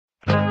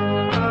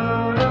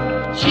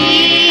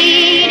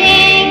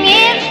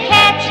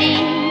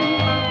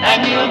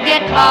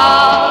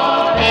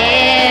caught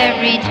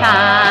every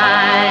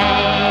time.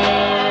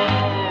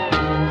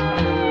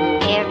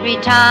 Every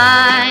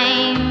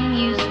time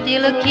you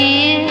steal a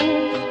kiss,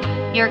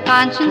 your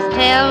conscience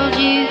tells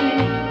you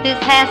this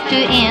has to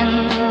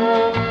end.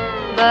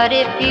 But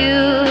if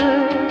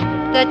you're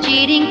the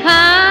cheating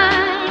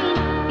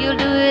kind, you'll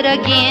do it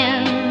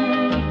again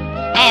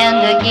and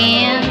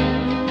again.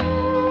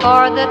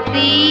 For the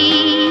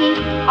thief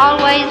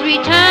always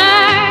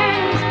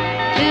returns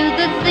to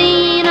the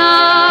scene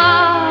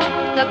of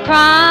the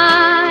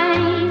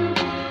crime.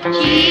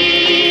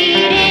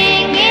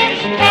 Cheating is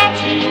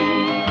catching,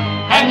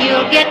 and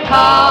you'll get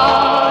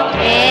caught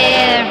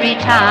every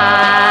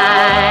time.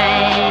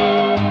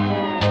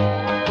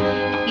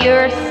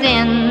 Your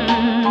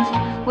sins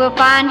will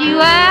find you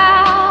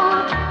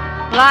out.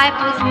 Life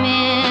was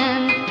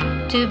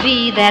meant to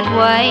be that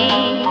way.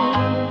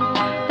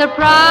 The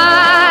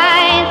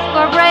price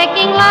for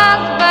breaking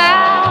love's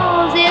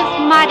vows is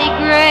mighty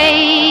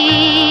great.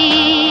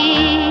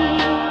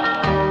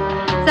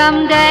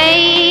 Someday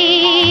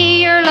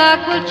your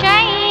luck will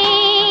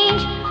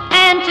change,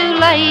 and too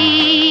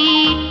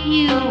late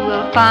you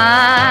will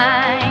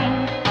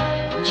find.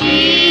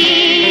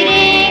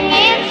 Cheating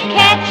is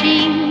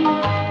catching,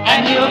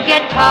 and you'll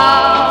get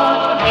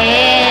caught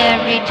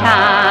every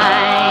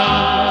time.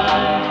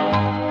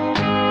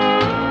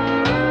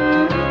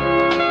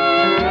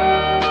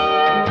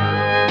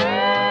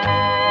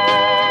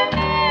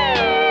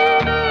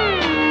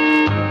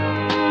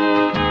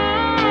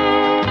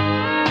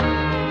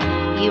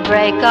 You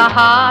break a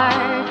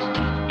heart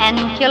and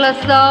kill a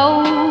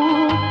soul,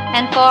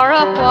 and for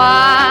a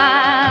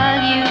while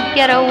you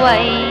get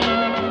away.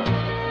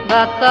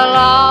 But the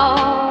law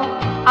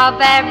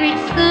of average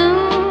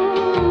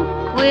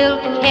soon will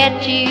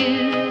catch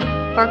you,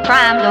 for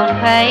crime don't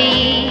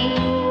pay.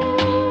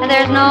 And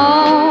there's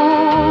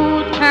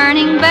no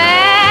turning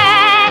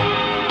back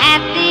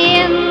at the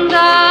end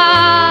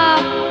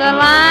of the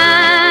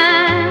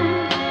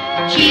line.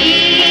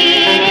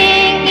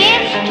 Cheating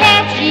is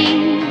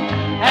catching,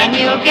 and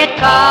you'll get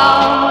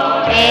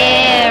caught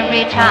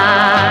every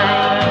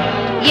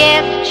time.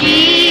 Yes,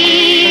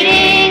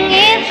 cheating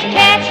is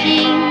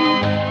catching,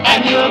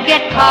 and you'll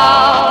get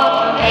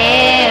caught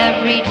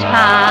every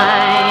time.